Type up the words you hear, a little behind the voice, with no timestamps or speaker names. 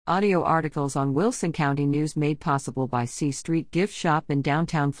Audio articles on Wilson County News made possible by C Street Gift Shop in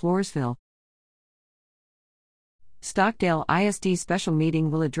downtown Floresville. Stockdale ISD special meeting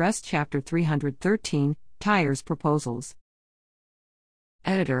will address Chapter 313, Tires Proposals.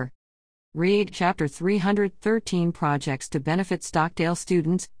 Editor. Read Chapter 313 Projects to Benefit Stockdale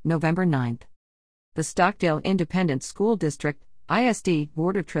Students, November 9th. The Stockdale Independent School District, ISD,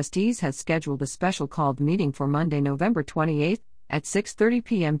 Board of Trustees has scheduled a special called meeting for Monday, November 28th, at 6:30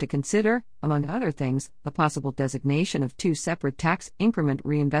 p.m. to consider, among other things, the possible designation of two separate tax increment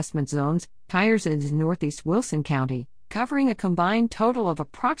reinvestment zones, tires in northeast Wilson County, covering a combined total of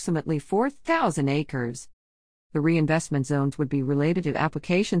approximately 4,000 acres. The reinvestment zones would be related to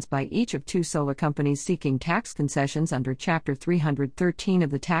applications by each of two solar companies seeking tax concessions under Chapter 313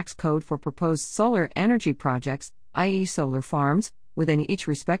 of the Tax Code for proposed solar energy projects, i.e., solar farms, within each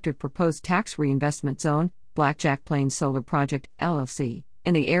respective proposed tax reinvestment zone. Blackjack Plains Solar Project, LLC,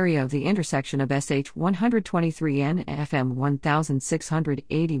 in the area of the intersection of SH 123N and FM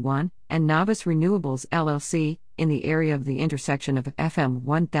 1681, and Novice Renewables, LLC, in the area of the intersection of FM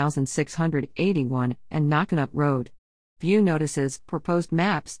 1681 and Knockanup Road. View notices, proposed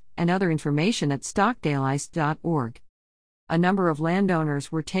maps, and other information at stockdaleis.org. A number of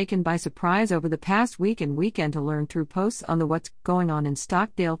landowners were taken by surprise over the past week and weekend to learn through posts on the What's Going On in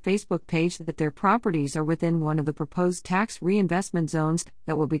Stockdale Facebook page that their properties are within one of the proposed tax reinvestment zones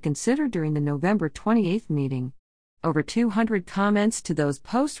that will be considered during the November 28th meeting. Over 200 comments to those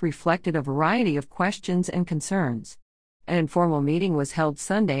posts reflected a variety of questions and concerns. An informal meeting was held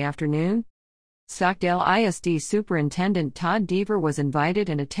Sunday afternoon. Stockdale ISD Superintendent Todd Deaver was invited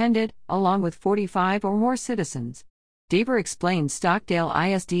and attended, along with 45 or more citizens. Deaver explained Stockdale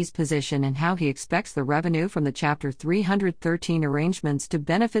ISD's position and how he expects the revenue from the Chapter 313 arrangements to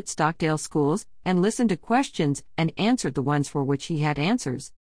benefit Stockdale schools, and listened to questions and answered the ones for which he had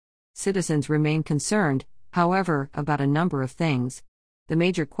answers. Citizens remain concerned, however, about a number of things. The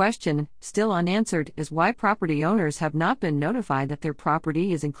major question, still unanswered, is why property owners have not been notified that their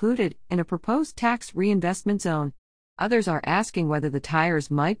property is included in a proposed tax reinvestment zone. Others are asking whether the tires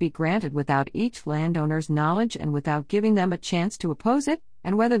might be granted without each landowner's knowledge and without giving them a chance to oppose it,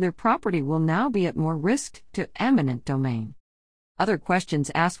 and whether their property will now be at more risk to eminent domain. Other questions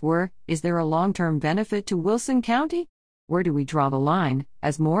asked were, is there a long-term benefit to Wilson County? Where do we draw the line,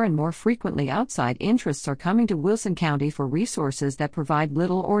 as more and more frequently outside interests are coming to Wilson County for resources that provide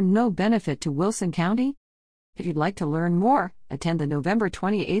little or no benefit to Wilson County? If you'd like to learn more, attend the November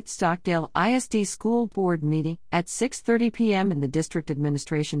 28th Stockdale ISD School Board meeting at 6:30 p.m. in the District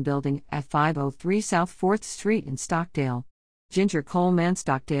Administration Building at 503 South 4th Street in Stockdale. Ginger Coleman,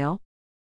 Stockdale.